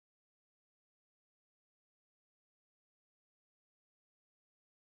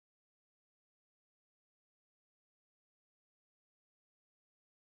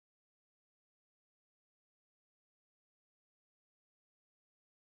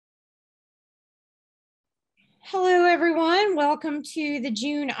Hello, everyone. Welcome to the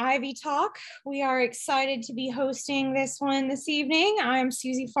June Ivy Talk. We are excited to be hosting this one this evening. I'm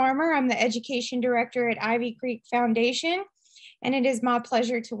Susie Farmer. I'm the Education Director at Ivy Creek Foundation, and it is my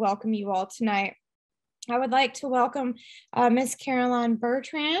pleasure to welcome you all tonight. I would like to welcome Miss Caroline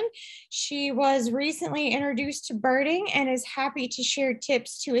Bertrand. She was recently introduced to birding and is happy to share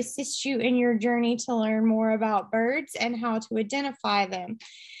tips to assist you in your journey to learn more about birds and how to identify them.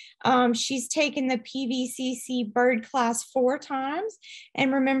 She's taken the PVCC bird class 4 times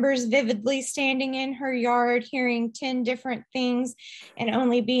and remembers vividly standing in her yard, hearing 10 different things and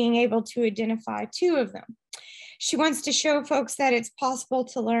only being able to identify 2 of them. She wants to show folks that it's possible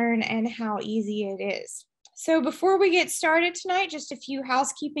to learn and how easy it is. So before we get started tonight, just a few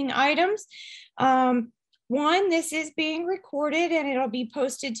housekeeping items. One, this is being recorded and it'll be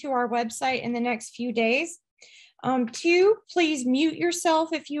posted to our website in the next few days. 2, please mute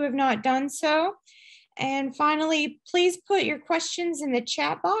yourself if you have not done so. And finally, please put your questions in the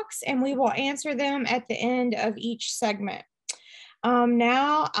chat box and we will answer them at the end of each segment.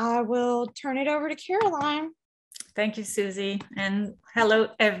 Now I will turn it over to Caroline. Thank you, Susie, and hello,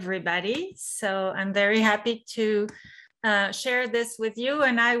 everybody. So I'm very happy to share this with you,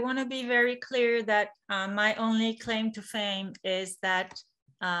 and I want to be very clear that my only claim to fame is that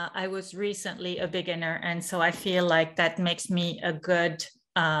I was recently a beginner, and so I feel like that makes me a good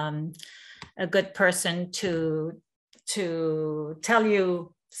person to tell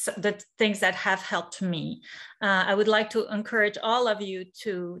you the things that have helped me. I would like to encourage all of you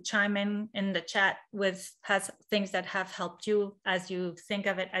to chime in the chat with things that have helped you as you think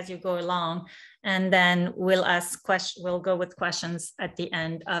of it as you go along, and then we'll go with questions at the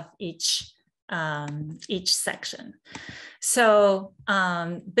end of each section. So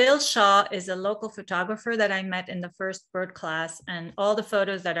Bill Shaw is a local photographer that I met in the first bird class, and all the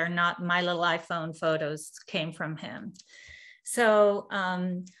photos that are not my little iPhone photos came from him. So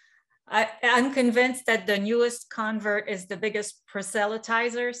I'm convinced that the newest convert is the biggest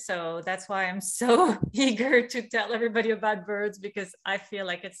proselytizer. So that's why I'm so eager to tell everybody about birds, because I feel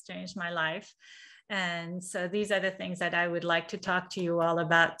like it's changed my life. And so these are the things that I would like to talk to you all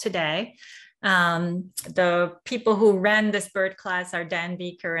about today. The people who ran this bird class are Dan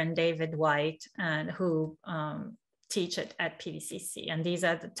Beaker and David White, and who teach it at PVCC. And these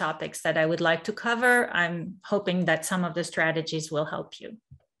are the topics that I would like to cover. I'm hoping that some of the strategies will help you.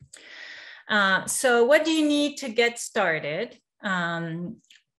 So what do you need to get started?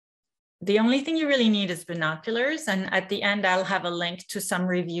 The only thing you really need is binoculars. And at the end, I'll have a link to some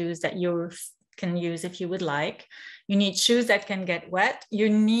reviews that you can use if you would like. You need shoes that can get wet. You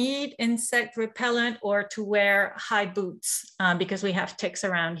need insect repellent or to wear high boots because we have ticks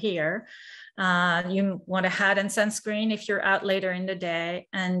around here. You want a hat and sunscreen if you're out later in the day.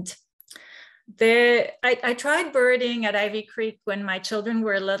 And I tried birding at Ivy Creek when my children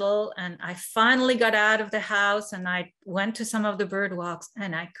were little, and I finally got out of the house and I went to some of the bird walks,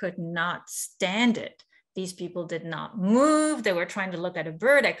 and I could not stand it. These people did not move. They were trying to look at a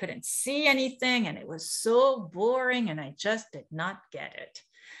bird. I couldn't see anything, and it was so boring, and I just did not get it.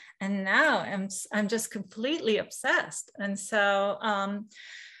 And now I'm just completely obsessed. And so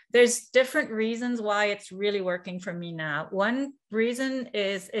there's different reasons why it's really working for me now. One reason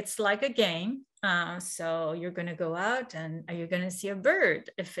is it's like a game. So you're going to go out, and are you going to see a bird?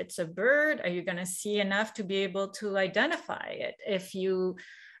 If it's a bird, are you going to see enough to be able to identify it? If you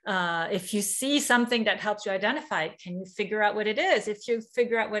see something that helps you identify it, can you figure out what it is? If you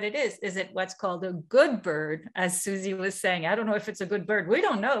figure out what it is it what's called a good bird? As Susie was saying, I don't know if it's a good bird. We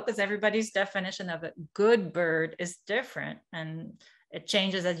don't know, because everybody's definition of a good bird is different, and it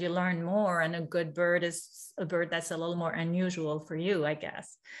changes as you learn more. And a good bird is a bird that's a little more unusual for you, I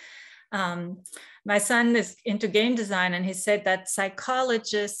guess. My son is into game design, and he said that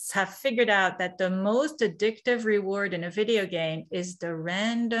psychologists have figured out that the most addictive reward in a video game is the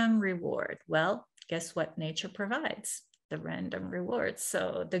random reward. Well, guess what nature provides? The random rewards.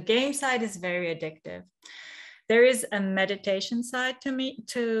 So the game side is very addictive. There is a meditation side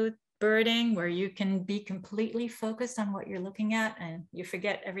to birding, where you can be completely focused on what you're looking at and you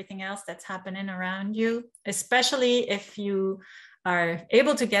forget everything else that's happening around you, especially if you are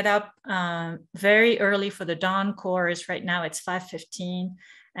able to get up very early for the dawn chorus. Right now it's 5:15,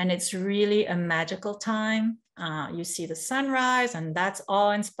 and it's really a magical time. You see the sunrise, and that's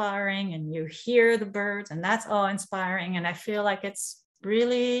awe-inspiring, and you hear the birds, and that's awe-inspiring. And I feel like it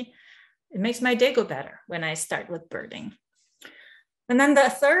makes my day go better when I start with birding. And then the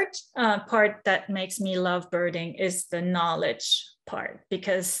third part that makes me love birding is the knowledge part,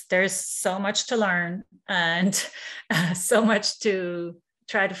 because there's so much to learn and so much to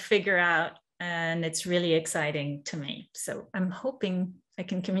try to figure out and it's really exciting to me. So I'm hoping I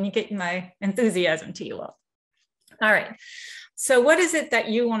can communicate my enthusiasm to you all. All right. So what is it that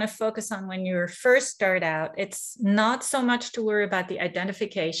you want to focus on when you first start out? It's not so much to worry about the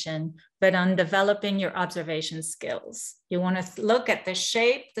identification, but on developing your observation skills. You want to look at the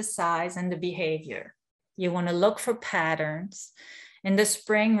shape, the size, and the behavior. You want to look for patterns. In the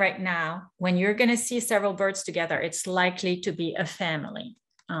spring right now, when you're going to see several birds together, it's likely to be a family,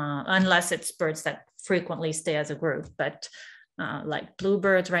 unless it's birds that frequently stay as a group. But like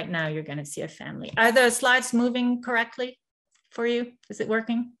bluebirds right now, you're going to see a family. Are the slides moving correctly for you? Is it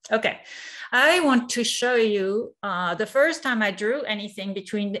working? Okay. I want to show you the first time I drew anything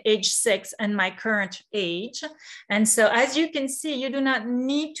between age 6 and my current age. And so as you can see, you do not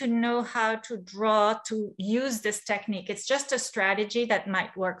need to know how to draw to use this technique. It's just a strategy that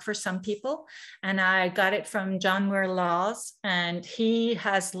might work for some people. And I got it from John Muir Laws, and he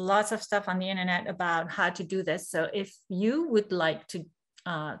has lots of stuff on the internet about how to do this. So if you would like to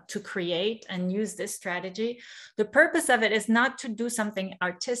create and use this strategy. The purpose of it is not to do something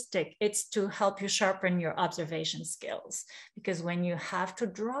artistic, it's to help you sharpen your observation skills. Because when you have to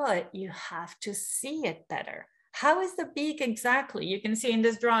draw it, you have to see it better. How is the beak exactly? You can see in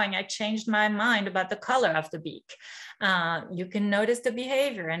this drawing, I changed my mind about the color of the beak. You can notice the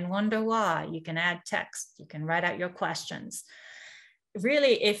behavior and wonder why. You can add text, you can write out your questions.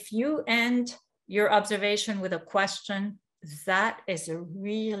 Really, if you end your observation with a question, that is a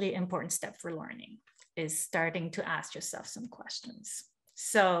really important step for learning, is starting to ask yourself some questions.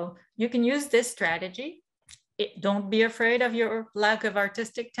 So you can use this strategy. Don't be afraid of your lack of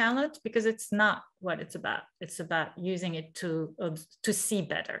artistic talent, because it's not what it's about. It's about using it to see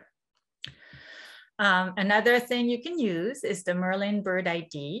better. Another thing you can use is the Merlin Bird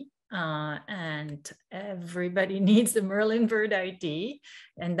ID. And everybody needs the Merlin Bird ID.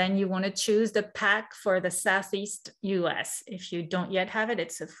 And then you want to choose the pack for the Southeast US. If you don't yet have it,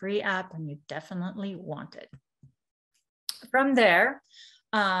 it's a free app and you definitely want it. From there,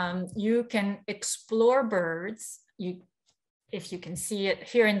 you can explore birds. If you can see it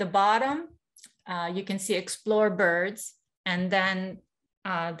here in the bottom, you can see explore birds. And then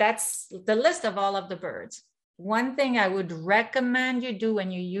that's the list of all of the birds. One thing I would recommend you do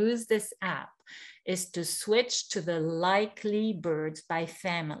when you use this app is to switch to the likely birds by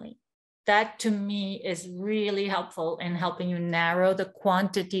family. That to me is really helpful in helping you narrow the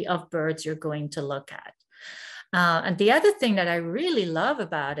quantity of birds you're going to look at. And the other thing that I really love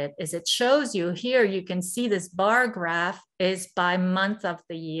about it is it shows you here, you can see this bar graph is by month of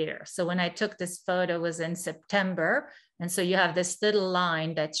the year. So when I took this photo, it was in September. And so you have this little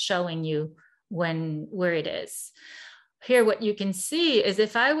line that's showing you where it is. Here, what you can see is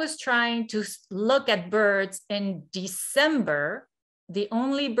if I was trying to look at birds in December, the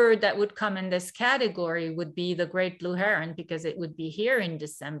only bird that would come in this category would be the great blue heron, because it would be here in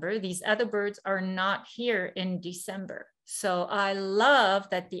December. These other birds are not here in December. So I love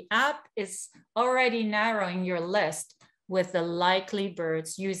that the app is already narrowing your list with the likely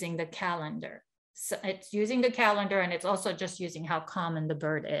birds using the calendar. So it's using the calendar, and it's also just using how common the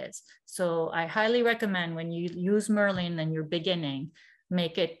bird is. So I highly recommend when you use Merlin and you're beginning,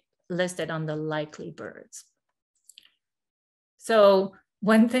 make it listed on the likely birds. So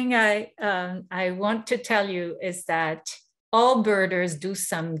one thing I want to tell you is that all birders do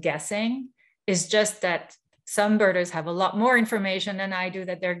some guessing. It's just that some birders have a lot more information than I do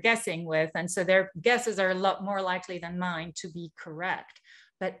that they're guessing with. And so their guesses are a lot more likely than mine to be correct.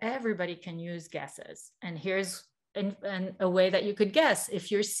 But everybody can use guesses. And here's a way that you could guess. If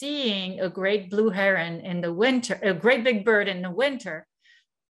you're seeing a great blue heron in the winter, a great big bird in the winter,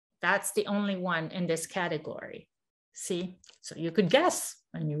 that's the only one in this category. See, so you could guess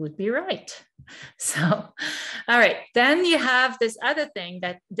and you would be right. So, all right, then you have this other thing,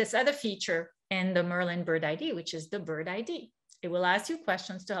 this other feature in the Merlin Bird ID, which is the Bird ID. It will ask you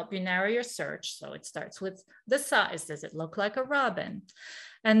questions to help you narrow your search. So it starts with the size. Does it look like a robin?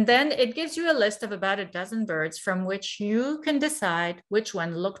 And then it gives you a list of about a dozen birds from which you can decide which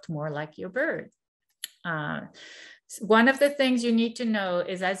one looked more like your bird. One of the things you need to know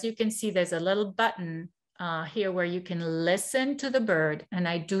is, as you can see, there's a little button here where you can listen to the bird. And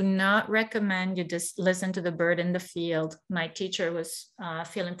I do not recommend you just listen to the bird in the field. My teacher was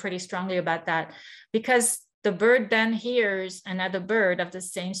feeling pretty strongly about that, because the bird then hears another bird of the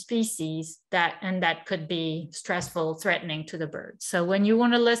same species and that could be stressful, threatening to the bird. So when you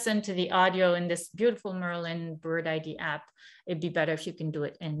want to listen to the audio in this beautiful Merlin Bird ID app, it'd be better if you can do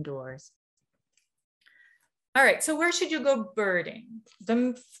it indoors. All right, so where should you go birding?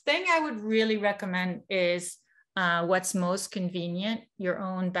 The thing I would really recommend is what's most convenient, your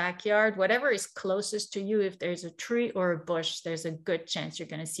own backyard, whatever is closest to you. If there's a tree or a bush, there's a good chance you're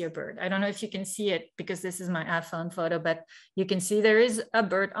going to see a bird. I don't know if you can see it because this is my iPhone photo, but you can see there is a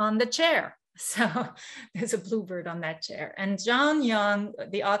bird on the chair. So there's a bluebird on that chair. And John Young,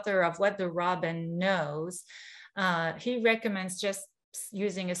 the author of What the Robin Knows, he recommends just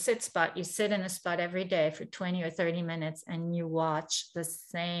using a sit spot. You sit in a spot every day for 20 or 30 minutes and you watch the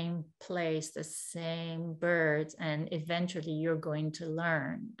same place, the same birds, and eventually you're going to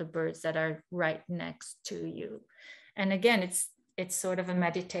learn the birds that are right next to you. And again, it's sort of a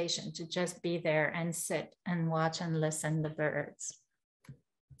meditation to just be there and sit and watch and listen to the birds.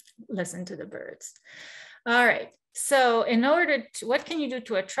 Listen to the birds. All right. So in order to, what can you do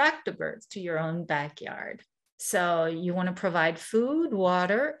to attract the birds to your own backyard? So you want to provide food,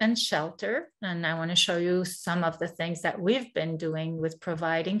 water, and shelter. And I want to show you some of the things that we've been doing with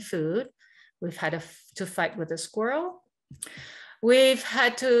providing food. We've had to fight with a squirrel. We've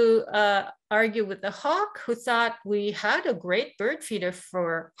had to argue with the hawk, who thought we had a great bird feeder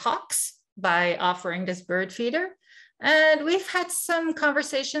for hawks by offering this bird feeder. And we've had some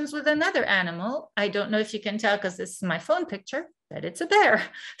conversations with another animal. I don't know if you can tell because this is my phone picture, but it's a bear.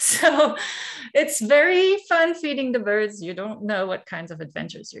 So it's very fun feeding the birds. You don't know what kinds of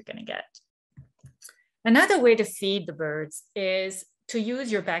adventures you're going to get. Another way to feed the birds is to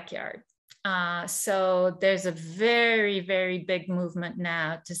use your backyard. So there's a very, very big movement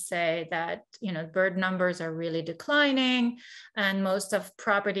now to say that, you know, bird numbers are really declining and most of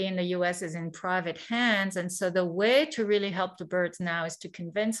property in the US is in private hands. And so the way to really help the birds now is to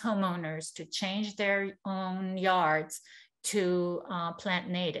convince homeowners to change their own yards to plant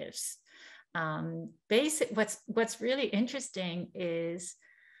natives. What's really interesting is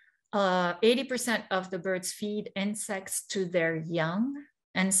 80% of the birds feed insects to their young.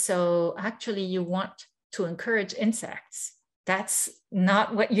 And so actually you want to encourage insects. That's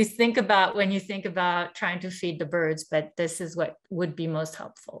not what you think about when you think about trying to feed the birds, but this is what would be most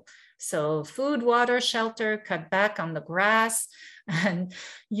helpful. So food, water, shelter, cut back on the grass, and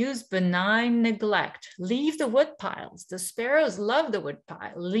use benign neglect. Leave the wood piles. The sparrows love the wood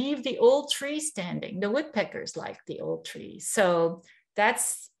pile. Leave the old tree standing. The woodpeckers like the old trees. So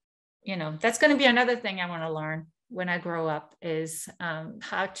that's, you know, that's going to be another thing I want to learn when I grow up, is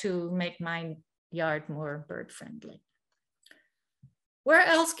how to make my yard more bird friendly. Where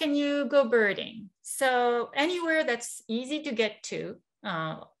else can you go birding? So anywhere that's easy to get to,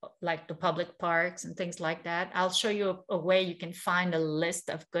 like the public parks and things like that. I'll show you a way you can find a list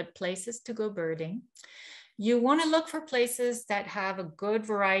of good places to go birding. You want to look for places that have a good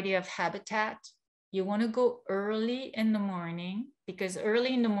variety of habitat. You want to go early in the morning, because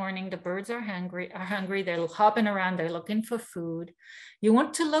early in the morning, the birds are hungry, they're hopping around, they're looking for food. You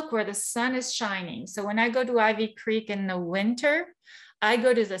want to look where the sun is shining. So when I go to Ivy Creek in the winter, I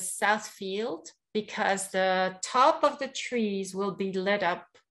go to the south field because the top of the trees will be lit up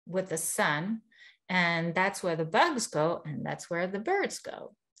with the sun. And that's where the bugs go, and that's where the birds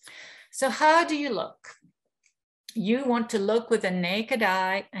go. So how do you look? You want to look with a naked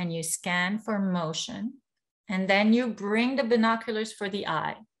eye and you scan for motion. And then you bring the binoculars for the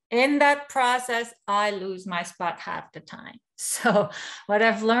eye. In that process, I lose my spot half the time. So what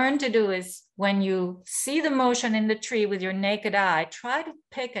I've learned to do is when you see the motion in the tree with your naked eye, try to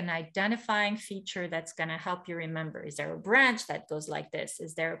pick an identifying feature that's going to help you remember. Is there a branch that goes like this?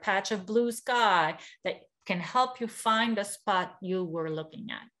 Is there a patch of blue sky that can help you find the spot you were looking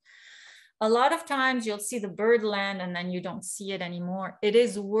at? A lot of times you'll see the bird land and then you don't see it anymore. It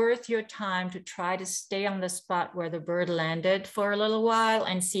is worth your time to try to stay on the spot where the bird landed for a little while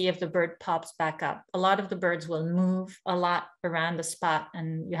and see if the bird pops back up. A lot of the birds will move a lot around the spot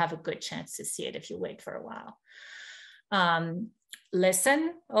and you have a good chance to see it if you wait for a while.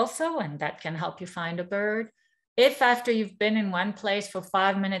 Listen also, and that can help you find a bird. If after you've been in one place for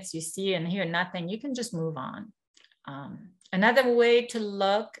 5 minutes, you see and hear nothing, you can just move on. Another way to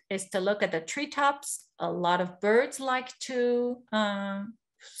look is to look at the treetops. A lot of birds like to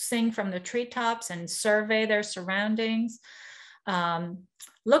sing from the treetops and survey their surroundings.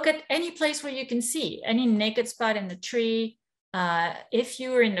 Look at any place where you can see, any naked spot in the tree. If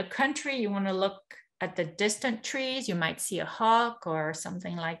you're in the country, you want to look at the distant trees. You might see a hawk or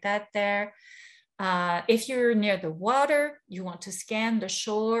something like that there. If you're near the water, you want to scan the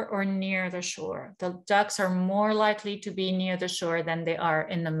shore or near the shore. The ducks are more likely to be near the shore than they are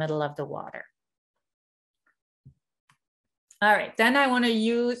in the middle of the water. All right, then I want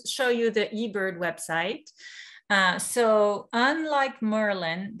to show you the eBird website. So unlike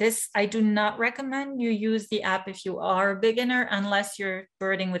Merlin, I do not recommend you use the app if you are a beginner unless you're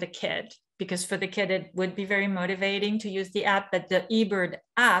birding with a kid, because for the kid, it would be very motivating to use the app, but the eBird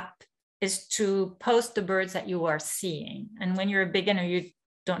app is to post the birds that you are seeing. And when you're a beginner, you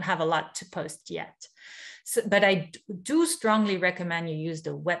don't have a lot to post yet. So, but I do strongly recommend you use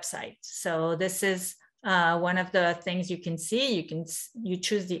the website. So this is one of the things you can see. You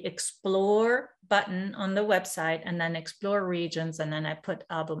choose the explore button on the website and then explore regions. And then I put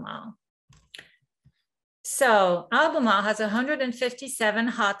Albemarle. So Albemarle has 157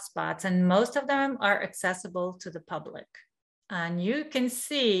 hotspots and most of them are accessible to the public. And you can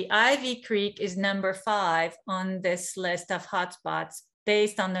see Ivy Creek is number 5 on this list of hotspots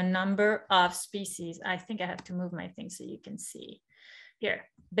based on the number of species. I think I have to move my thing so you can see here,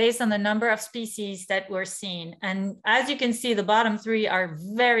 based on the number of species that were seen. And as you can see, the bottom 3 are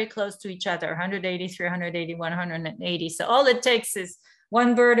very close to each other, 180, 380, 180. So all it takes is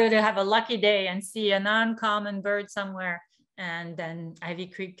one birder to have a lucky day and see an uncommon bird somewhere, and then Ivy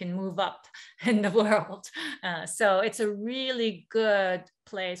Creek can move up in the world. So it's a really good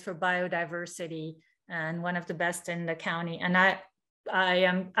place for biodiversity and one of the best in the county. And I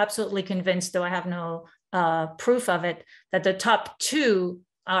am absolutely convinced, though I have no proof of it, that the top 2,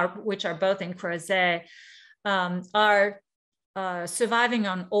 which are both in Crozet, are surviving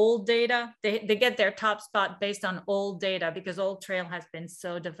on old data. They get their top spot based on old data because Old Trail has been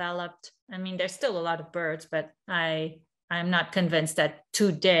so developed. I mean, there's still a lot of birds, but I'm not convinced that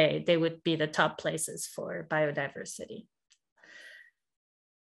today they would be the top places for biodiversity.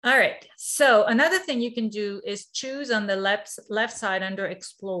 All right, so another thing you can do is choose on the left side under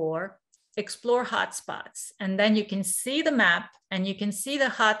explore hotspots, and then you can see the map and you can see the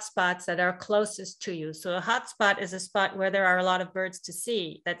hotspots that are closest to you. So a hotspot is a spot where there are a lot of birds to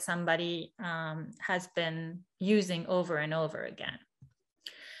see that somebody has been using over and over again.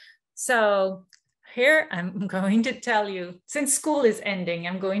 So here I'm going to tell you, since school is ending,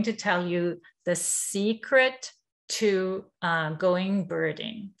 I'm going to tell you the secret to going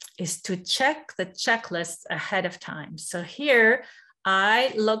birding is to check the checklist ahead of time. So here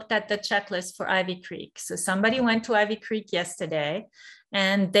I looked at the checklist for Ivy Creek. So somebody went to Ivy Creek yesterday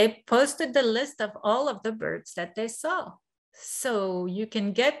and they posted the list of all of the birds that they saw. So you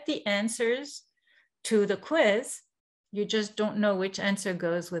can get the answers to the quiz. You just don't know which answer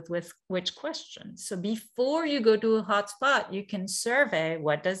goes with which question. So before you go to a hotspot, you can survey,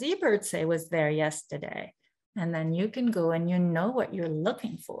 what does eBird say was there yesterday? And then you can go and you know what you're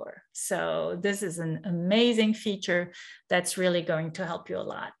looking for. So this is an amazing feature that's really going to help you a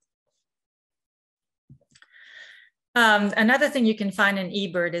lot. Another thing you can find in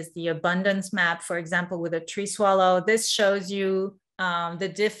eBird is the abundance map, for example, with a tree swallow. This shows you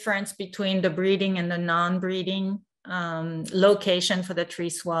the difference between the breeding and the non-breeding location for the tree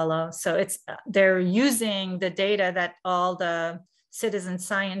swallow. So they're using the data that all the citizen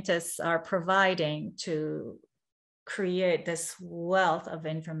scientists are providing to create this wealth of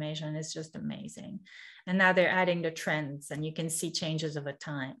information. Is just amazing. And now they're adding the trends and you can see changes over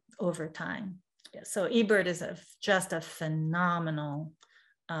time. Yeah, so eBird is just a phenomenal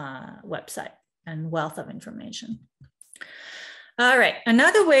website and wealth of information. All right,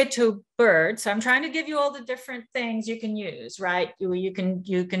 another way to bird. So I'm trying to give you all the different things you can use, right? You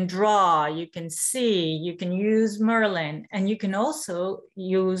can draw, you can see, you can use Merlin, and you can also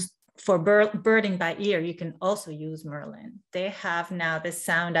use for birding by ear. You can also use Merlin. They have now the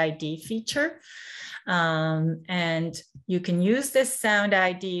sound ID feature, and you can use this sound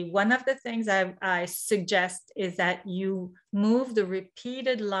ID. One of the things I suggest is that you move the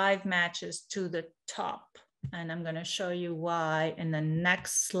repeated live matches to the top. And I'm going to show you why in the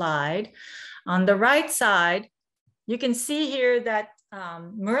next slide. On the right side, you can see here that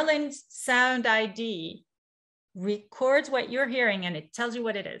Merlin's Sound ID records what you're hearing and it tells you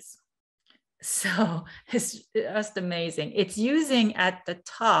what it is. So it's just amazing. It's using at the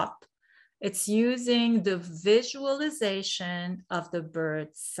top, it's using the visualization of the bird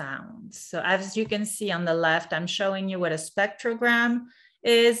sounds. So as you can see on the left, I'm showing you what a spectrogram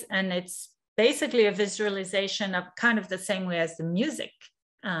is, and it's basically a visualization of kind of the same way as the music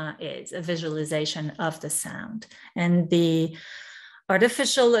is a visualization of the sound. And the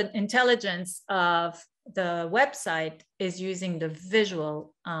artificial intelligence of the website is using the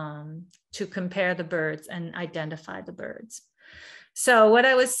visual to compare the birds and identify the birds. So what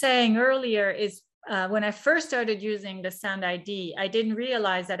I was saying earlier is when I first started using the Sound ID, I didn't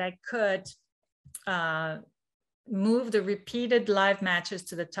realize that I could move the repeated live matches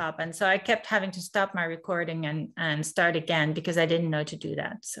to the top. And so I kept having to stop my recording and start again because I didn't know to do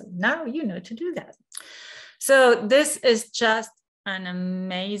that. So now you know to do that. So this is just an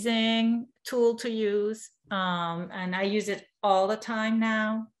amazing tool to use. And I use it all the time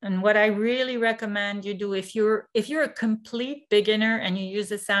now. And what I really recommend you do, if you're a complete beginner and you use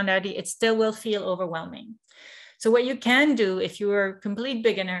the sound ID, it still will feel overwhelming. So what you can do if you're a complete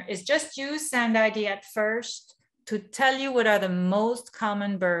beginner is just use sound ID at first to tell you what are the most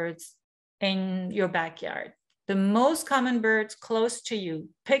common birds in your backyard. The most common birds close to you.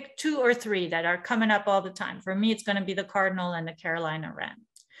 Pick 2 or 3 that are coming up all the time. For me, it's going to be the cardinal and the Carolina wren.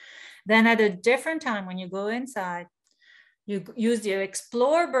 Then at a different time, when you go inside, you use the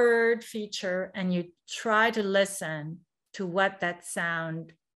explore bird feature and you try to listen to what that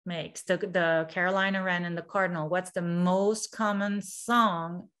sound makes. The Carolina wren and the cardinal, what's the most common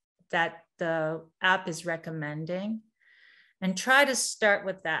song that the app is recommending? And try to start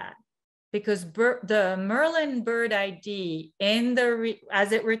with that. Because the Merlin bird ID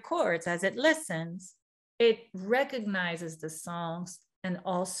as it records, as it listens, it recognizes the songs and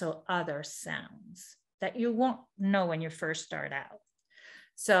also other sounds that you won't know when you first start out.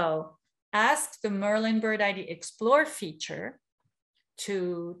 So ask the Merlin bird ID explore feature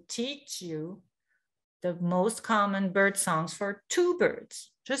to teach you the most common bird songs for 2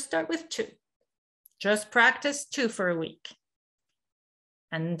 birds. Just start with 2. Just practice 2 for a week.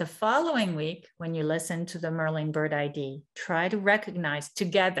 And the following week, when you listen to the Merlin bird ID, try to recognize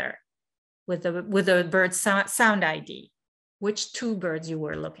together with the bird sound ID, which 2 birds you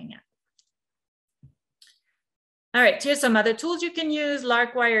were looking at. All right, here's some other tools you can use.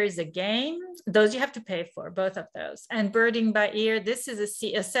 Larkwire is a game. Those you have to pay for, both of those. And birding by ear, this is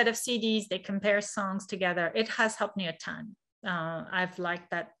a set of CDs. They compare songs together. It has helped me a ton. I've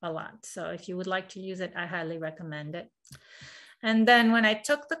liked that a lot. So if you would like to use it, I highly recommend it. And then when I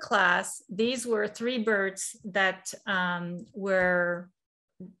took the class, these were 3 birds that were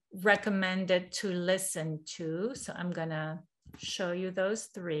recommended to listen to. So I'm gonna show you those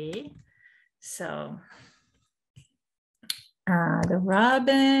 3. So the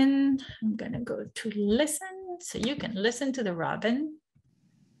robin, I'm gonna go to listen. So you can listen to the robin.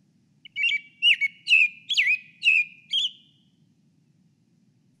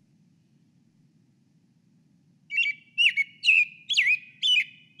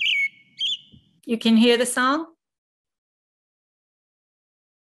 You can hear the song?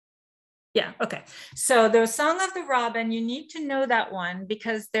 Yeah, okay. So the song of the robin, you need to know that one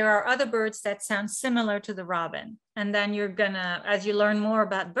because there are other birds that sound similar to the robin. And then you're gonna, as you learn more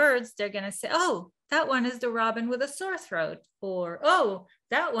about birds, they're gonna say, oh, that one is the robin with a sore throat, or, oh,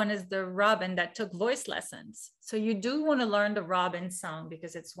 that one is the robin that took voice lessons. So you do wanna learn the robin song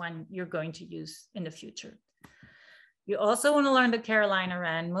because it's one you're going to use in the future. You also wanna learn the Carolina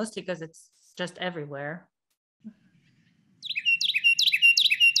wren, mostly because it's just everywhere.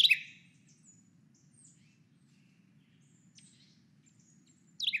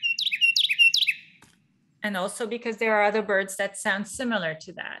 And also because there are other birds that sound similar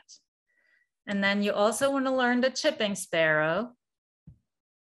to that. And then you also want to learn the chipping sparrow.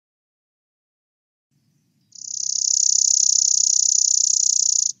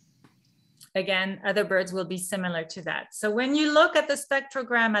 Again, other birds will be similar to that. So when you look at the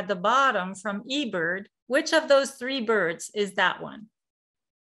spectrogram at the bottom from eBird, which of those 3 birds is that one?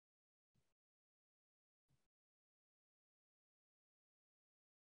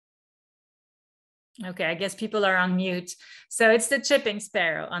 Okay, I guess people are on mute. So it's the chipping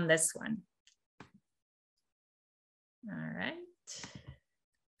sparrow on this one. All right.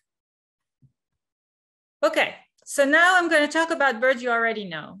 Okay, so now I'm going to talk about birds you already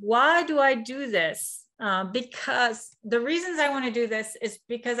know. Why do I do this? Because the reasons I want to do this is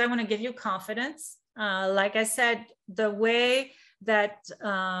because I want to give you confidence. Like I said, the way that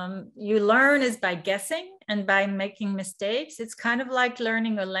you learn is by guessing and by making mistakes. It's kind of like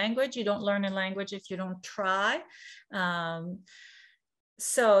learning a language. You don't learn a language if you don't try.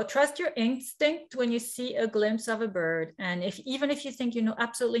 So trust your instinct when you see a glimpse of a bird. And even if you think you know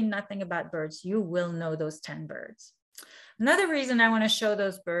absolutely nothing about birds, you will know those 10 birds. Another reason I want to show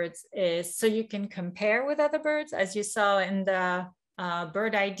those birds is so you can compare with other birds. As you saw in the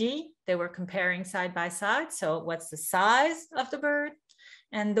bird ID, they were comparing side by side. So what's the size of the bird?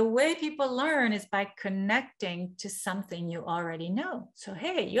 And the way people learn is by connecting to something you already know. So,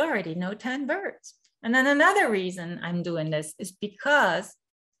 hey, you already know 10 birds. And then another reason I'm doing this is because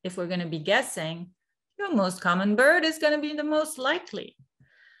if we're going to be guessing, your most common bird is going to be the most likely.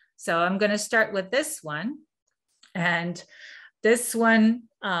 So I'm going to start with this one. And this one,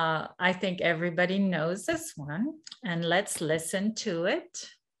 I think everybody knows this one. And let's listen to it.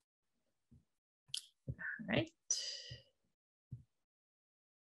 All right.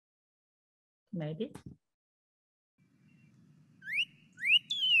 Maybe.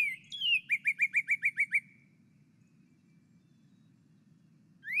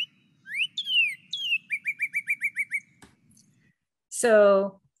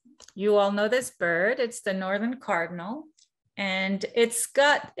 So you all know this bird. It's the northern cardinal, and it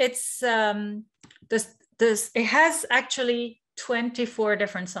has actually 24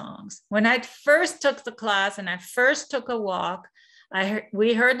 different songs. When I first took the class and I first took a walk,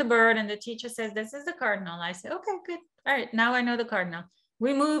 we heard the bird and the teacher says, this is the cardinal. I said, okay, good. All right, now I know the cardinal.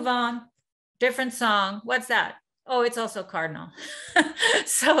 We move on, different song. What's that? Oh, it's also cardinal.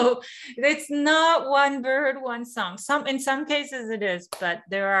 So it's not one bird, one song. In some cases it is, but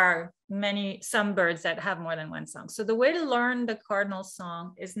there are some birds that have more than one song. So the way to learn the cardinal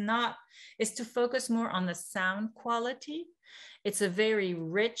song is to focus more on the sound quality. It's a very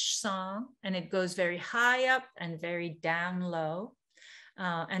rich song, and it goes very high up and very down low.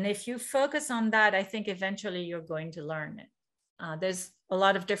 And if you focus on that, I think eventually you're going to learn it. There's a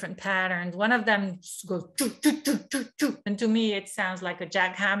lot of different patterns. One of them goes choo, choo, choo, choo, choo. And to me, it sounds like a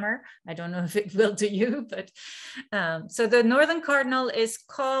jackhammer. I don't know if it will to you, but so the Northern Cardinal is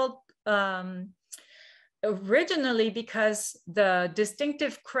called originally because the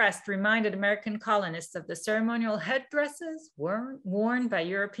distinctive crest reminded American colonists of the ceremonial headdresses worn by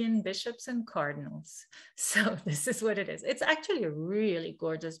European bishops and cardinals. So this is what it is. It's actually a really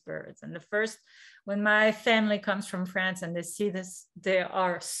gorgeous bird. And when my family comes from France and they see this, they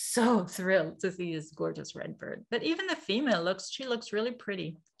are so thrilled to see this gorgeous red bird. But even the female she looks really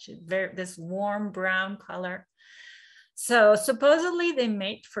pretty. She's this warm brown color. So supposedly they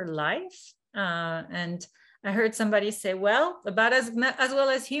mate for life. And I heard somebody say, well, about as well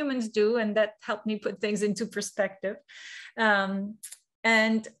as humans do, and that helped me put things into perspective. But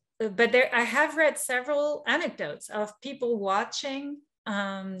I have read several anecdotes of people watching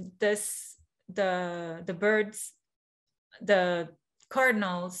the birds, the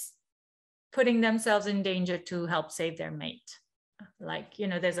cardinals, putting themselves in danger to help save their mate. Like,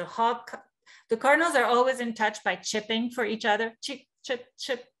 there's a hawk. The cardinals are always in touch by chipping for each other. Chip, chip,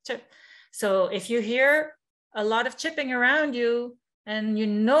 chip, chip. So if you hear a lot of chipping around you and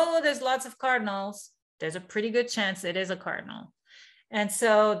there's lots of cardinals, there's a pretty good chance it is a cardinal. And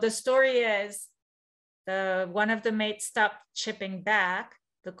so the story is one of the mates stopped chipping back.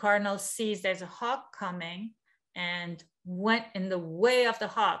 The cardinal sees there's a hawk coming and went in the way of the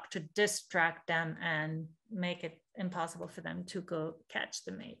hawk to distract them and make it impossible for them to go catch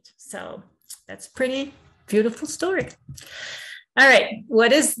the mate. So that's a pretty beautiful story. All right,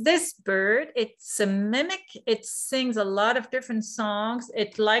 what is this bird? It's a mimic. It sings a lot of different songs.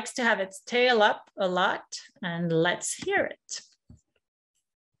 It likes to have its tail up a lot, and let's hear it.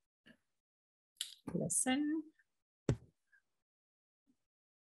 Listen.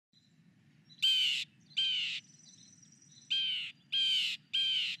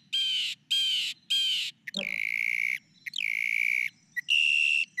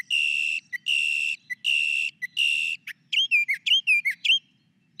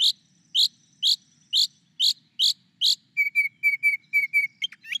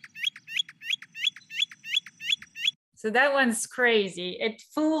 So that one's crazy. It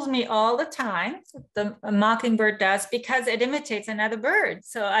fools me all the time. The mockingbird does, because it imitates another bird.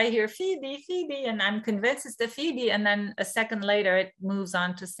 So I hear Phoebe, Phoebe, and I'm convinced it's the Phoebe. And then a second later, it moves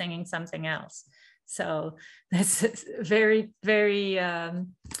on to singing something else. So this is very, very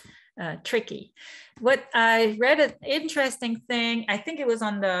tricky. What I read, an interesting thing, I think it was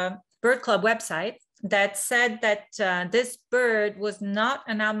on the Bird Club website, that said that this bird was not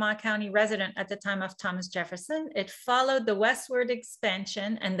an Albemarle County resident at the time of Thomas Jefferson. It followed the westward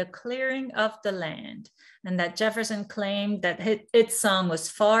expansion and the clearing of the land, and that Jefferson claimed that its song was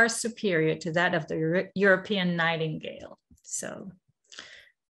far superior to that of the European nightingale. So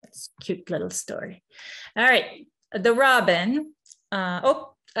that's a cute little story. All right, the robin. I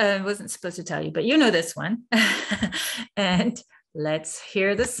wasn't supposed to tell you, but you know this one. And let's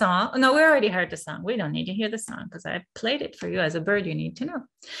hear the song. No, we already heard the song. We don't need to hear the song because I played it for you as a bird you need to know.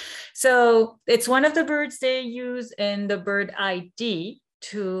 So it's one of the birds they use in the bird ID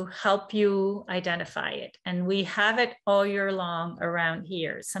to help you identify it. And we have it all year long around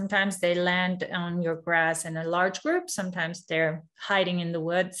here. Sometimes they land on your grass in a large group. Sometimes they're hiding in the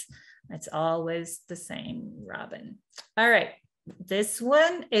woods. It's always the same robin. All right. This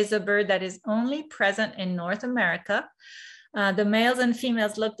one is a bird that is only present in North America. The males and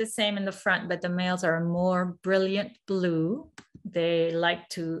females look the same in the front, but the males are more brilliant blue. They like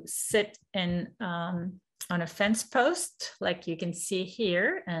to sit on a fence post, like you can see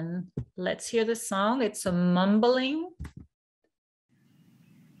here. And let's hear the song. It's a mumbling.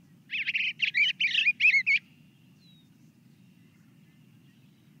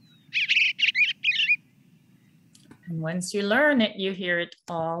 And once you learn it, you hear it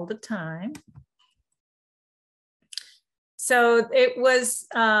all the time. So it was,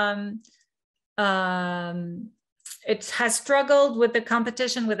 it has struggled with the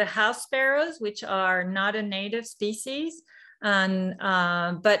competition with the house sparrows, which are not a native species. And,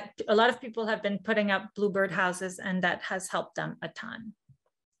 but a lot of people have been putting up bluebird houses, and that has helped them a ton.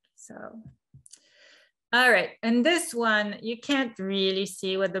 So, all right. And this one, you can't really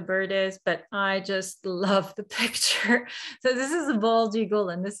see what the bird is, but I just love the picture. So this is a bald eagle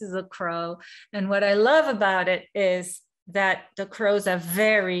and this is a crow. And what I love about it is that the crows are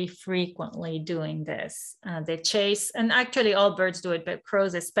very frequently doing this. They chase, and actually all birds do it, but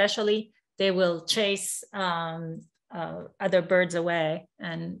crows especially, they will chase other birds away,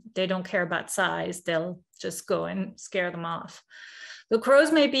 and they don't care about size. They'll just go and scare them off. The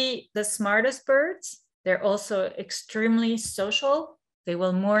crows may be the smartest birds. They're also extremely social. They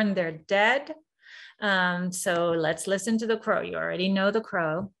will mourn their dead. So let's listen to the crow. You already know the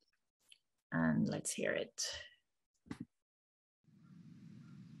crow, and let's hear it.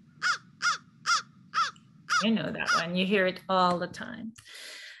 You know that one, you hear it all the time.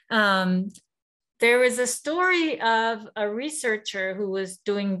 There is a story of a researcher who was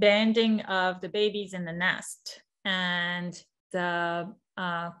doing banding of the babies in the nest, and the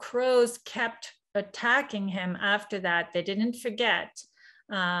crows kept attacking him after that. They didn't forget.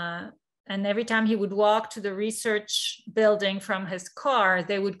 And every time he would walk to the research building from his car,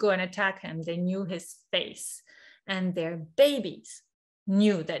 they would go and attack him. They knew his face, and their babies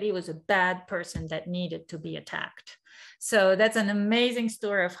knew that he was a bad person that needed to be attacked. So that's an amazing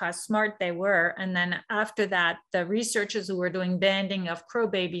story of how smart they were. And then after that, the researchers who were doing banding of crow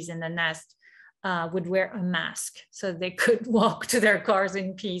babies in the nest would wear a mask so they could walk to their cars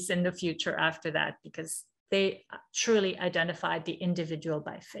in peace in the future after that, because they truly identified the individual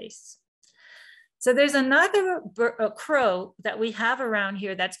by face. So there's another crow that we have around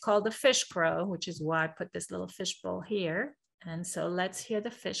here that's called the fish crow, which is why I put this little fishbowl here. And so let's hear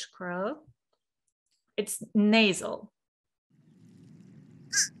the fish crow. It's nasal.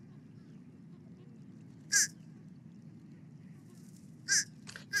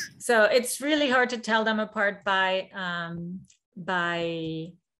 So it's really hard to tell them apart by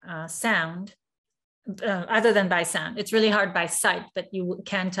sound, other than by sound. It's really hard by sight, but you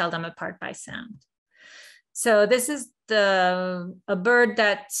can tell them apart by sound. So this is a bird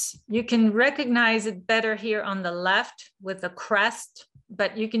that you can recognize it better here on the left with the crest,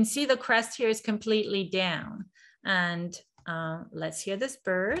 but you can see the crest here is completely down. And let's hear this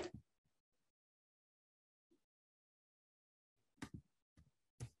bird.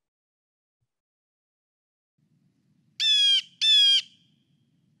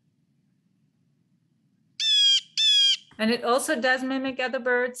 And it also does mimic other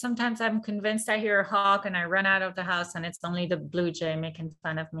birds. Sometimes I'm convinced I hear a hawk and I run out of the house and it's only the blue jay making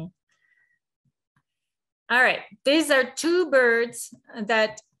fun of me. All right, these are two birds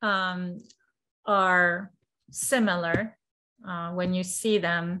that are similar when you see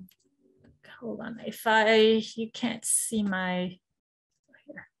them. Hold on, you can't see my,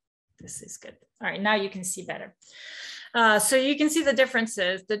 here, this is good. All right, now you can see better. So you can see the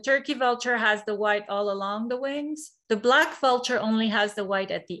differences. The turkey vulture has the white all along the wings. The black vulture only has the white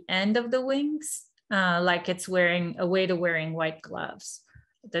at the end of the wings, like it's wearing a way to wearing white gloves.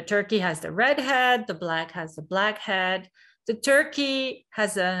 The turkey has the red head, the black has the black head. The turkey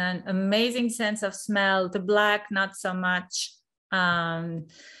has an amazing sense of smell, the black not so much.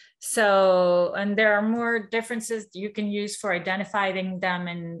 So, and there are more differences you can use for identifying them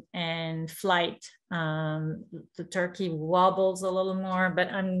in flight. The turkey wobbles a little more, but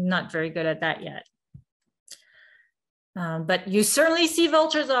I'm not very good at that yet. But you certainly see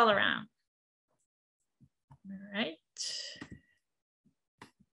vultures all around. All right.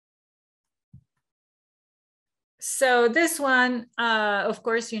 So this one, of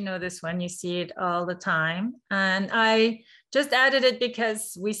course, you know this one, you see it all the time. And I just added it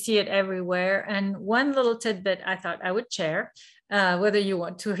because we see it everywhere. And one little tidbit I thought I would share, whether you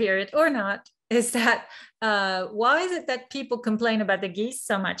want to hear it or not, is that why is it that people complain about the geese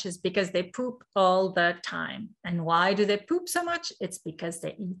so much is because they poop all the time. And why do they poop so much? It's because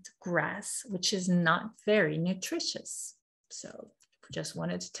they eat grass, which is not very nutritious. So just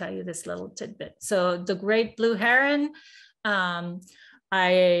wanted to tell you this little tidbit. So the great blue heron,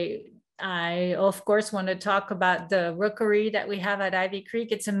 I of course want to talk about the rookery that we have at Ivy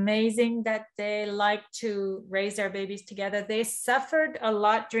Creek. It's amazing that they like to raise their babies together. They suffered a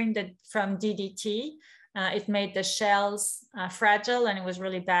lot from DDT. It made the shells fragile, and it was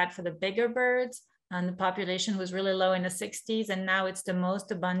really bad for the bigger birds. And the population was really low in the 60s, and now it's the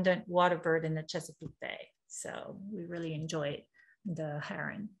most abundant water bird in the Chesapeake Bay. So we really enjoy it, the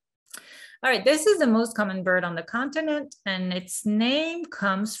heron. All right, this is the most common bird on the continent, and its name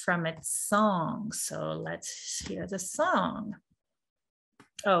comes from its song. So let's hear the song.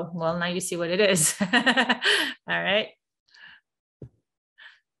 Oh, well, now you see what it is. All right.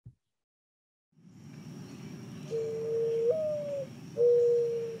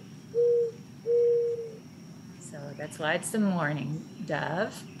 So that's why it's the mourning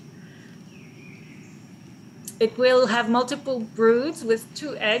dove. It will have multiple broods with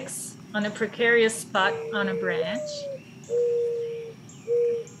 2 eggs on a precarious spot on a branch.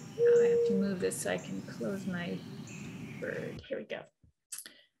 Oh, I have to move this so I can close my bird. Here we go.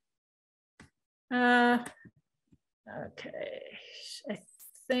 Okay, I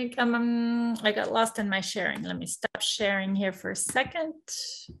think I got lost in my sharing. Let me stop sharing here for a second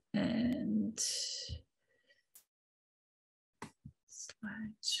and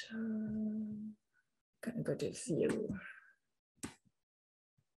slideshow. Gonna go to view.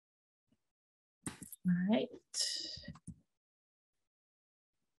 All right.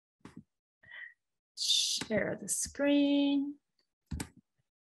 Share the screen.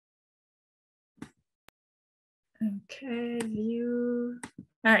 Okay, view.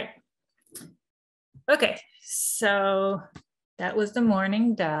 All right. Okay, so that was the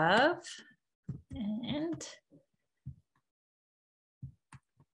mourning dove. And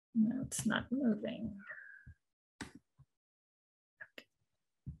no, it's not moving. Okay.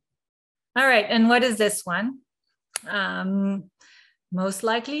 All right, and what is this one? Most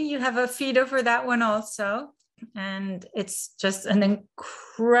likely you have a feeder for that one also. And it's just an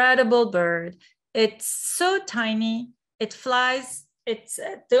incredible bird. It's so tiny. It flies. It's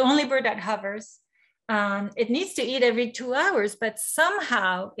the only bird that hovers. It needs to eat every 2 hours, but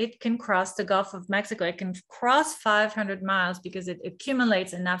somehow it can cross the Gulf of Mexico. It can cross 500 miles because it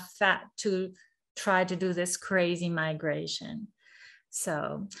accumulates enough fat to try to do this crazy migration.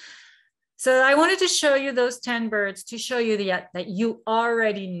 So I wanted to show you those 10 birds to show you that you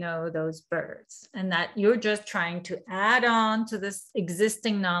already know those birds and that you're just trying to add on to this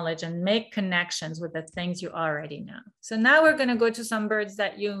existing knowledge and make connections with the things you already know. So now we're going to go to some birds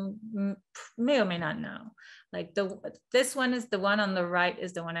that you may or may not know. Like this one is the one on the right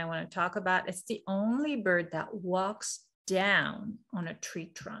is the one I want to talk about. It's the only bird that walks down on a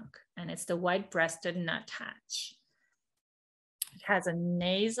tree trunk, and it's the white-breasted nuthatch. It has a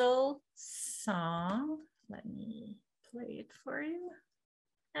nasal song. Let me play it for you.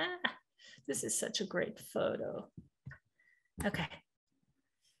 This is such a great photo. Okay.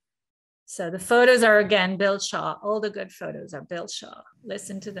 So the photos are again Bill Shaw. All the good photos are Bill Shaw.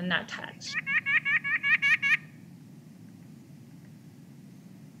 Listen to the nuthatch.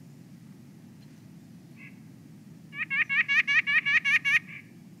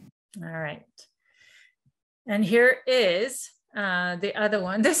 All right. And here is the other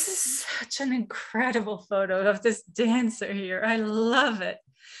one. This is such an incredible photo of this dancer here. I love it.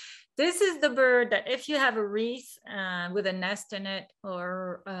 This is the bird that if you have a wreath with a nest in it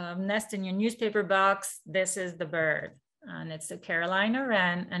or a nest in your newspaper box, this is the bird. And it's the Carolina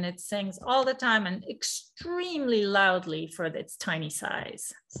wren, and it sings all the time and extremely loudly for its tiny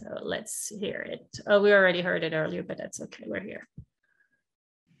size. So let's hear it. Oh, we already heard it earlier, but that's okay, we're here.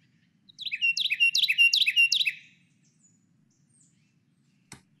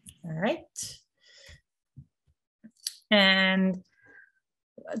 All right. And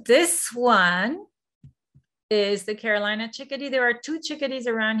this one is the Carolina chickadee. There are 2 chickadees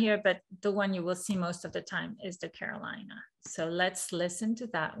around here, but the one you will see most of the time is the Carolina. So let's listen to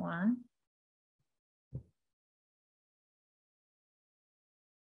that one.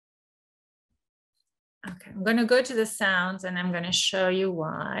 Okay, I'm going to go to the sounds and I'm going to show you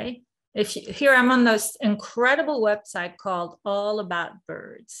why. Here I'm on this incredible website called All About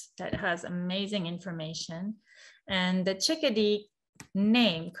Birds that has amazing information. And the chickadee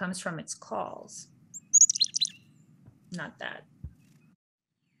name comes from its calls. Not that.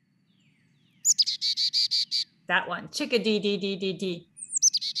 That one, chickadee, dee, dee, dee, dee.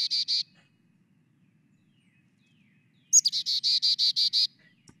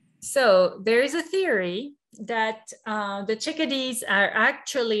 So there is a theory that the chickadees are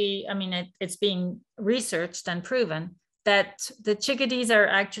actually, I mean, it's being researched and proven that the chickadees are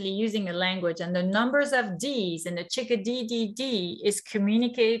actually using a language, and the numbers of Ds in the chickadee is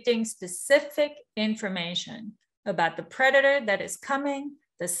communicating specific information about the predator that is coming,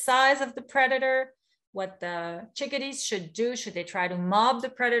 the size of the predator, what the chickadees should do. Should they try to mob the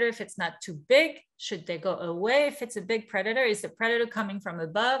predator if it's not too big? Should they go away if it's a big predator? Is the predator coming from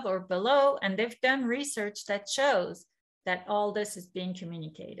above or below? And they've done research that shows that all this is being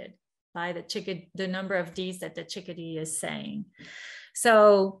communicated by the number of Ds that the chickadee is saying.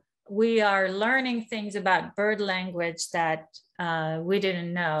 So we are learning things about bird language that we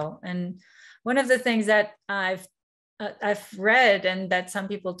didn't know. And one of the things that I've read and that some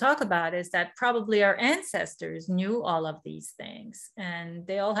people talk about is that probably our ancestors knew all of these things, and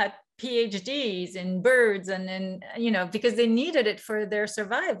they all had PhDs in birds and in, you know, because they needed it for their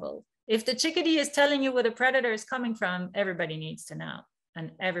survival. If the chickadee is telling you where the predator is coming from, everybody needs to know,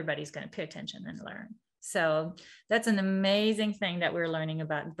 and everybody's going to pay attention and learn. So that's an amazing thing that we're learning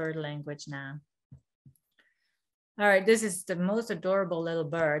about bird language now. All right, this is the most adorable little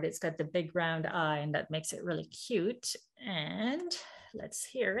bird. It's got the big round eye, and that makes it really cute. And let's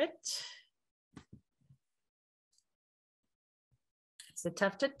hear it. It's a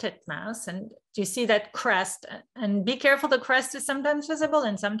tufted titmouse. And do you see that crest? And be careful, the crest is sometimes visible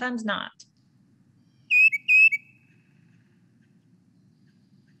and sometimes not.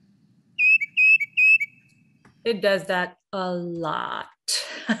 It does that a lot.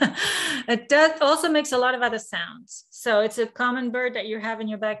 It does also makes a lot of other sounds. So it's a common bird that you have in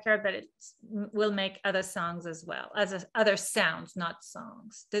your backyard, but it will make other songs as well, as other sounds, not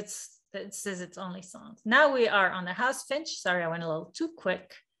songs. It says it's only songs. Now we are on the house finch. Sorry, I went a little too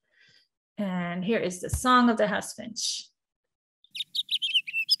quick. And here is the song of the house finch.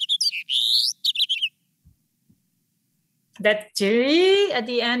 That "dee" at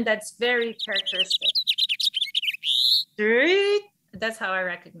the end, that's very characteristic. That's how I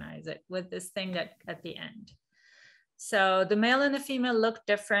recognize it, with this thing that at the end. So the male and the female look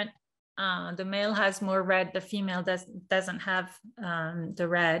different. The male has more red, the female doesn't have the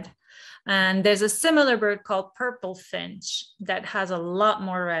red. And there's a similar bird called purple finch that has a lot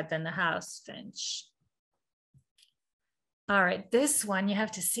more red than the house finch. All right, this one, you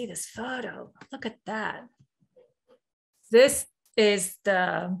have to see this photo. Look at that. This is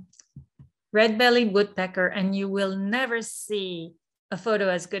the red-bellied woodpecker, and you will never see a photo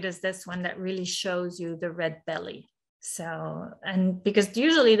as good as this one that really shows you the red belly. So, and because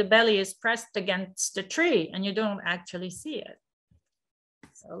usually the belly is pressed against the tree and you don't actually see it.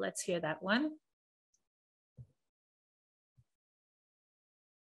 So let's hear that one.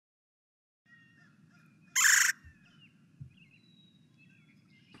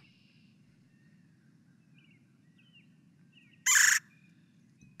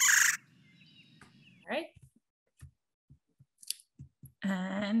 All right.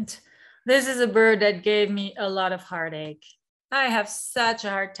 And this is a bird that gave me a lot of heartache. I have such a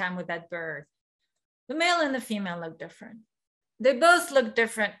hard time with that bird. The male and the female look different. They both look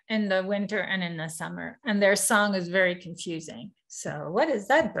different in the winter and in the summer, and their song is very confusing. So what is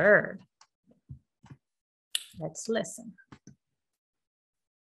that bird? Let's listen.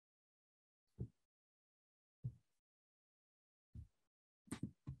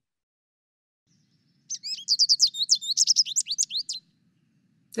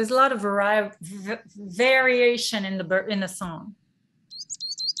 There's a lot of variation in the song.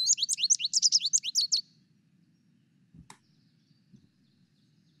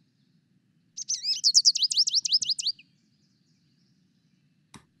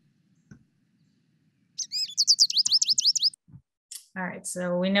 All right,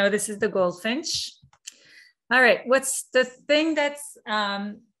 so we know this is the goldfinch. All right, what's the thing that's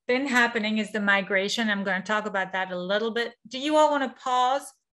been happening is the migration. I'm going to talk about that a little bit. Do you all want to pause?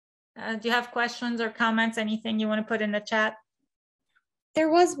 Do you have questions or comments, anything you want to put in the chat? There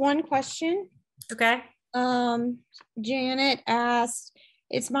was one question. Okay. Janet asked,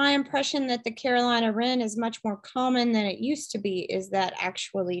 it's my impression that the Carolina wren is much more common than it used to be. Is that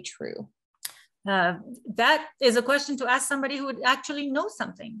actually true? That is a question to ask somebody who would actually know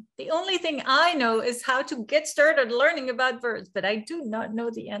something. The only thing I know is how to get started learning about birds, but I do not know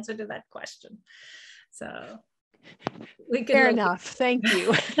the answer to that question. So we can. Fair enough. Thank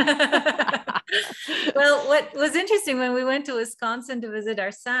you. Well, what was interesting when we went to Wisconsin to visit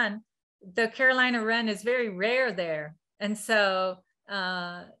our son, the Carolina wren is very rare there. And so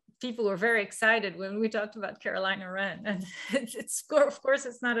people were very excited when we talked about Carolina wren. And of course,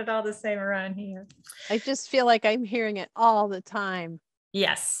 it's not at all the same around here. I just feel like I'm hearing it all the time.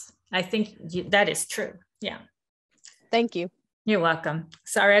 Yes, I think that is true. Yeah. Thank you. You're welcome.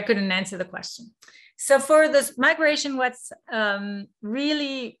 Sorry, I couldn't answer the question. So for this migration, what's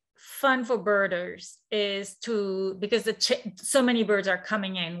really fun for birders is because so many birds are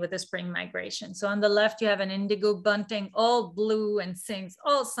coming in with the spring migration. So on the left, you have an indigo bunting, all blue and sings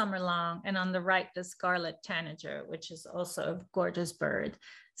all summer long. And on the right, the scarlet tanager, which is also a gorgeous bird.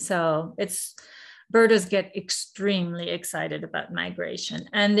 So birders get extremely excited about migration.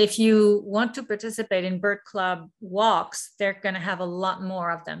 And if you want to participate in bird club walks, they're going to have a lot more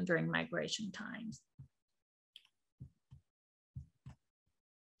of them during migration times.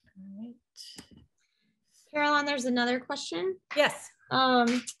 Caroline, there's another question. Yes. On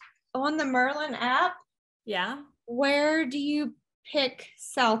the Merlin app, Yeah. where do you pick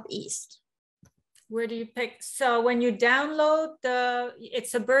southeast? Where do you pick? So when you download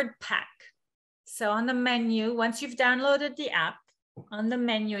it's a bird pack. So on the menu, once you've downloaded the app, on the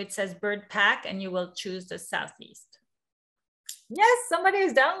menu, it says bird pack and you will choose the southeast. Yes, somebody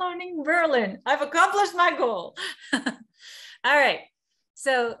is downloading Berlin. I've accomplished my goal. All right.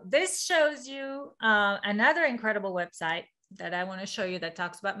 So this shows you another incredible website that I want to show you that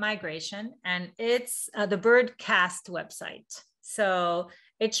talks about migration, and it's the Birdcast website. So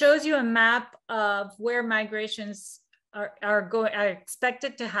it shows you a map of where migrations are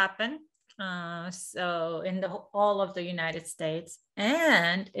expected to happen. So in all of the United States,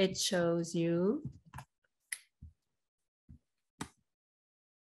 and it shows you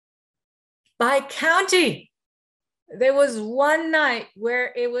by county. There was one night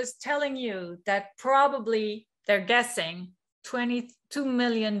where it was telling you that probably they're guessing 22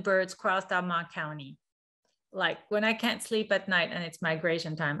 million birds crossed Alma County. Like when I can't sleep at night and it's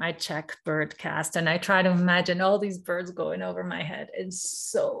migration time, I check Birdcast and I try to imagine all these birds going over my head. It's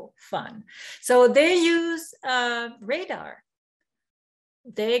so fun. So they use radar.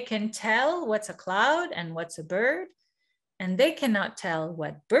 They can tell what's a cloud and what's a bird, and they cannot tell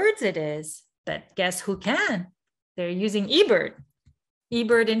what birds it is, but guess who can? They're using eBird.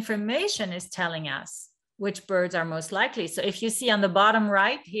 eBird information is telling us which birds are most likely. So if you see on the bottom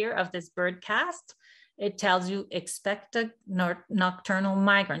right here of this Birdcast, it tells you expected nocturnal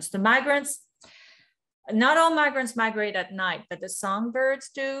migrants. The migrants, not all migrants migrate at night, but the songbirds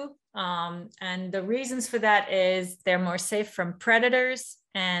do. And the reasons for that is they're more safe from predators,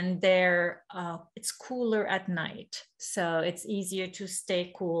 and it's cooler at night. So it's easier to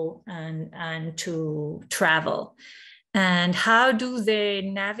stay cool and to travel. And how do they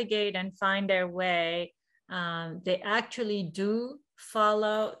navigate and find their way? They actually do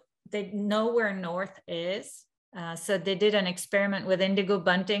follow, they know where north is. So they did an experiment with indigo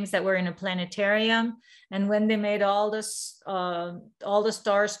buntings that were in a planetarium. And when they made all the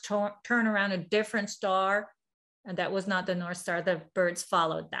stars turn around a different star, and that was not the North Star, the birds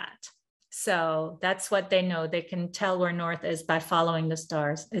followed that. So that's what they know. They can tell where north is by following the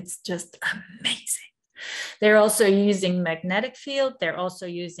stars. It's just amazing. They're also using magnetic field. They're also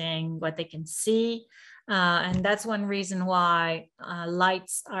using what they can see. And that's one reason why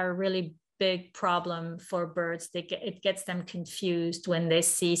lights are a really big problem for birds. It gets them confused when they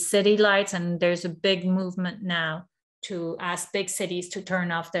see city lights, and there's a big movement now to ask big cities to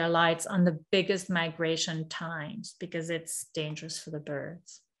turn off their lights on the biggest migration times because it's dangerous for the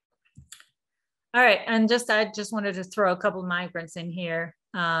birds. All right, and I just wanted to throw a couple migrants in here.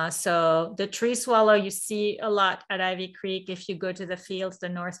 So the tree swallow you see a lot at Ivy Creek. If you go to the fields, the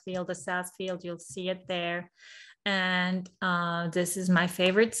north field, the south field, you'll see it there. And this is my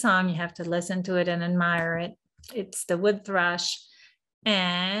favorite song. You have to listen to it and admire it. It's the wood thrush.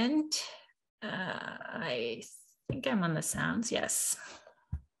 And I think I'm on the sounds, yes.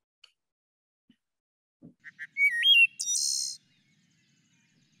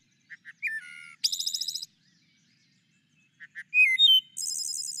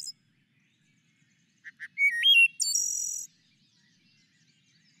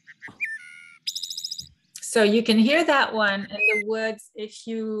 So you can hear that one in the woods if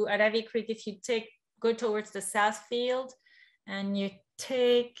you, at Ivy Creek, if you go towards the south field and you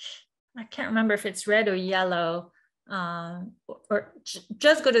take, I can't remember if it's red or yellow, or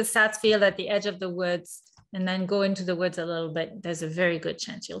just go to the south field at the edge of the woods and then go into the woods a little bit. There's a very good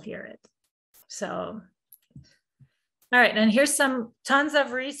chance you'll hear it. So, all right, and here's tons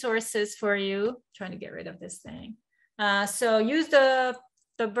of resources for you. Trying to get rid of this thing. So use the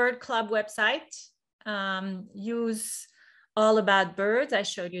Bird Club website. Use All About Birds. I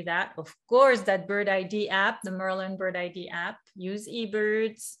showed you that. Of course, that Bird ID app, the Merlin Bird ID app. Use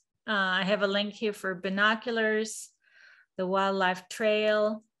eBirds. I have a link here for binoculars, the Wildlife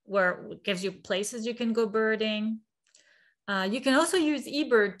Trail, where it gives you places you can go birding. You can also use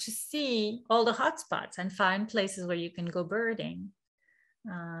eBird to see all the hotspots and find places where you can go birding.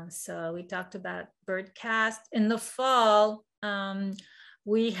 So we talked about Birdcast. In the fall,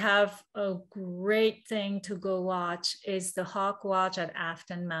 we have a great thing to go watch is the Hawk Watch at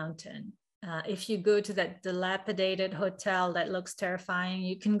Afton Mountain. If you go to that dilapidated hotel that looks terrifying,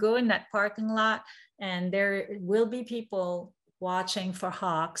 you can go in that parking lot and there will be people watching for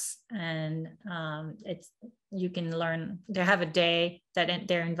hawks, and you can learn. They have a day that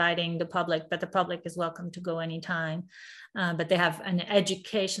they're inviting the public, but the public is welcome to go anytime. But they have an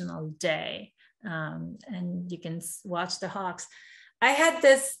educational day, and you can watch the hawks. I had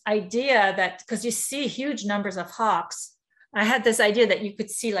this idea that, because you see huge numbers of hawks, I had this idea that you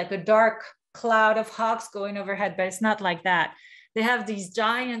could see like a dark cloud of hawks going overhead, but it's not like that. They have these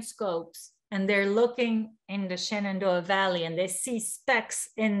giant scopes and they're looking in the Shenandoah Valley and they see specks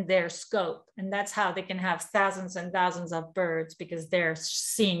in their scope. And that's how they can have thousands and thousands of birds, because they're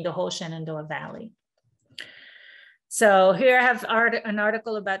seeing the whole Shenandoah Valley. So here I have an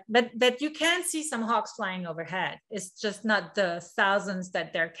article about, but you can see some hawks flying overhead. It's just not the thousands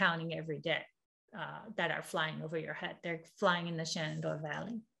that they're counting every day that are flying over your head. They're flying in the Shenandoah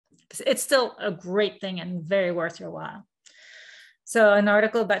Valley. It's still a great thing and very worth your while. So an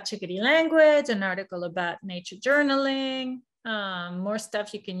article about chickadee language, an article about nature journaling, more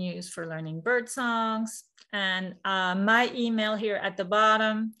stuff you can use for learning bird songs. And my email here at the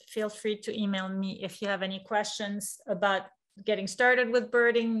bottom, feel free to email me if you have any questions about getting started with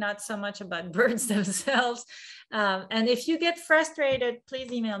birding, not so much about birds themselves. And if you get frustrated,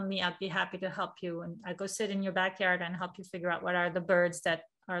 please email me. I'd be happy to help you. And I go sit in your backyard and help you figure out what are the birds that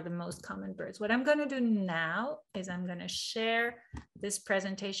are the most common birds. What I'm going to do now is I'm going to share this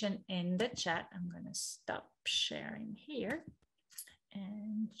presentation in the chat. I'm going to stop sharing here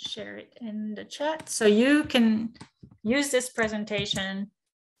and share it in the chat. So you can use this presentation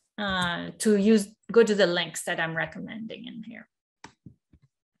to go to the links that I'm recommending in here.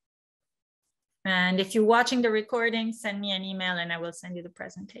 And if you're watching the recording, send me an email and I will send you the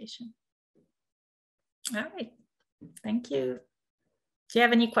presentation. All right, thank you. Do you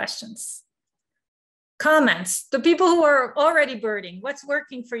have any questions? Comments? The people who are already birding, what's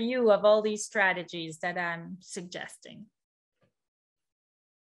working for you of all these strategies that I'm suggesting?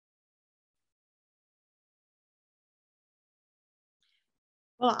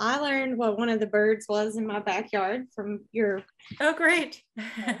 Well, I learned what one of the birds was in my backyard from your. Oh, great.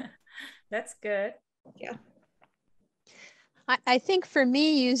 That's good. Yeah. I think for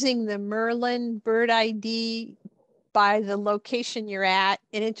me, using the Merlin bird ID by the location you're at,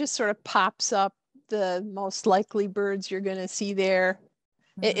 and it just sort of pops up the most likely birds you're going to see there.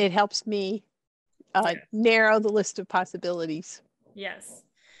 Mm-hmm. It helps me narrow the list of possibilities. Yes.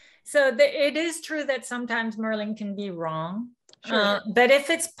 So it is true that sometimes Merlin can be wrong. Sure. But if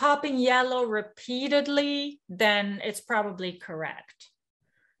it's popping yellow repeatedly, then it's probably correct.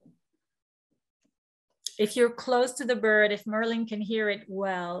 If you're close to the bird, if Merlin can hear it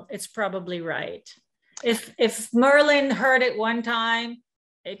well, it's probably right. If Merlin heard it one time,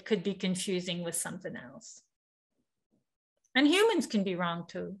 it could be confusing with something else. And humans can be wrong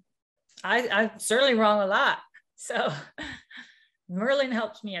too. I'm certainly wrong a lot. So Merlin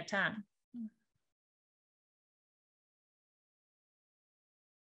helps me a ton.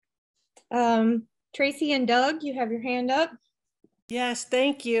 Tracy and Doug, you have your hand up. Yes,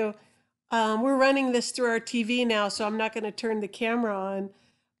 thank you. We're running this through our TV now, so I'm not going to turn the camera on.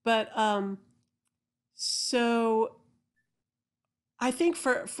 But so I think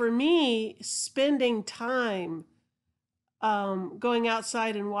for me, spending time going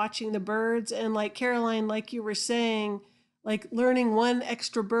outside and watching the birds, and like Caroline, like you were saying, like learning one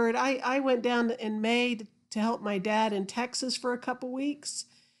extra bird. I went down in May to help my dad in Texas for a couple weeks,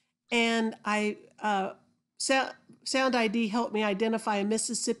 and Sound ID helped me identify a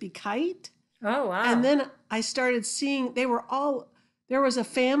Mississippi kite. Oh, wow. And then I started seeing there was a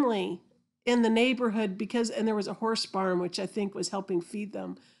family in the neighborhood and there was a horse barn, which I think was helping feed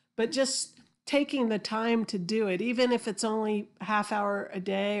them. But just taking the time to do it, even if it's only half hour a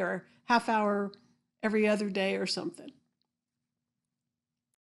day or half hour every other day or something.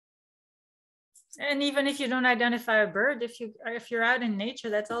 And even if you don't identify a bird, if you're out in nature,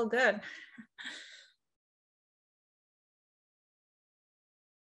 that's all good.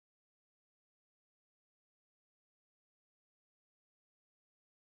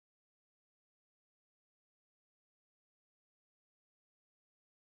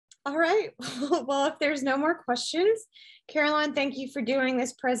 All right. Well, if there's no more questions, Caroline, thank you for doing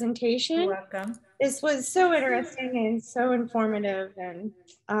this presentation. You're welcome. This was so interesting and so informative, and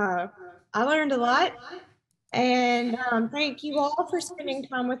I learned a lot. And thank you all for spending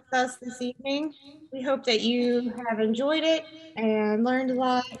time with us this evening. We hope that you have enjoyed it and learned a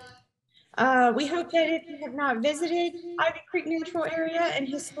lot. We hope that if you have not visited Ivy Creek Natural Area and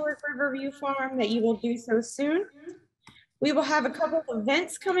Historic Riverview Farm, that you will do so soon. We will have a couple of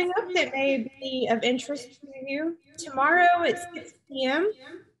events coming up that may be of interest to you. Tomorrow at 6 p.m.,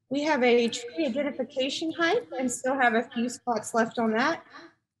 we have a tree identification hike and still have a few spots left on that.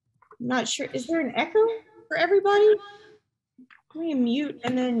 I'm not sure, is there an echo for everybody? Let me mute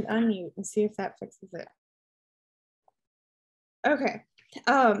and then unmute and see if that fixes it. Okay,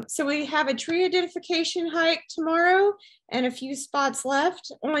 So we have a tree identification hike tomorrow and a few spots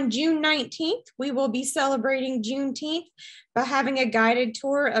left. On June 19th, we will be celebrating Juneteenth by having a guided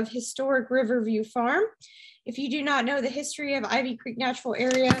tour of historic Riverview Farm. If you do not know the history of Ivy Creek Natural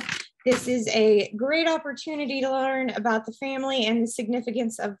Area, this is a great opportunity to learn about the family and the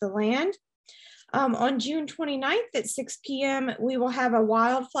significance of the land. On June 29th at 6 p.m., we will have a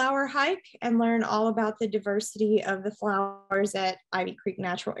wildflower hike and learn all about the diversity of the flowers at Ivy Creek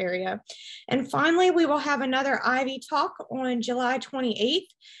Natural Area. And finally, we will have another Ivy Talk on July 28th.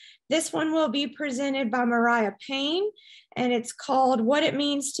 This one will be presented by Mariah Payne, and it's called What It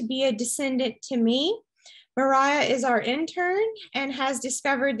Means to Be a Descendant to Me. Mariah is our intern and has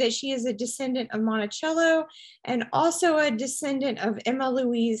discovered that she is a descendant of Monticello and also a descendant of Emma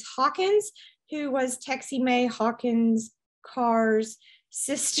Louise Hawkins, who was Texie Mae Hawkins Carr's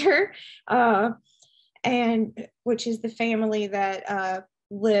sister, and which is the family that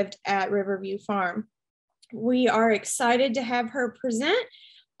lived at Riverview Farm. We are excited to have her present.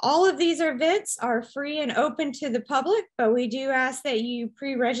 All of these events are free and open to the public, but we do ask that you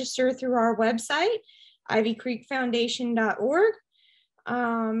pre-register through our website, ivycreekfoundation.org.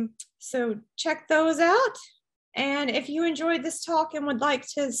 So check those out. And if you enjoyed this talk and would like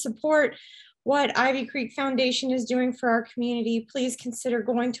to support what Ivy Creek Foundation is doing for our community, please consider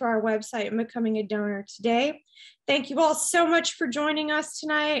going to our website and becoming a donor today. Thank you all so much for joining us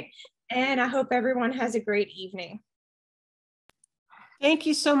tonight, and I hope everyone has a great evening. Thank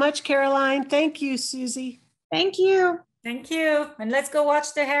you so much, Caroline. Thank you, Susie. Thank you. Thank you. And let's go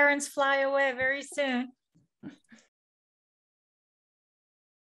watch the herons fly away very soon.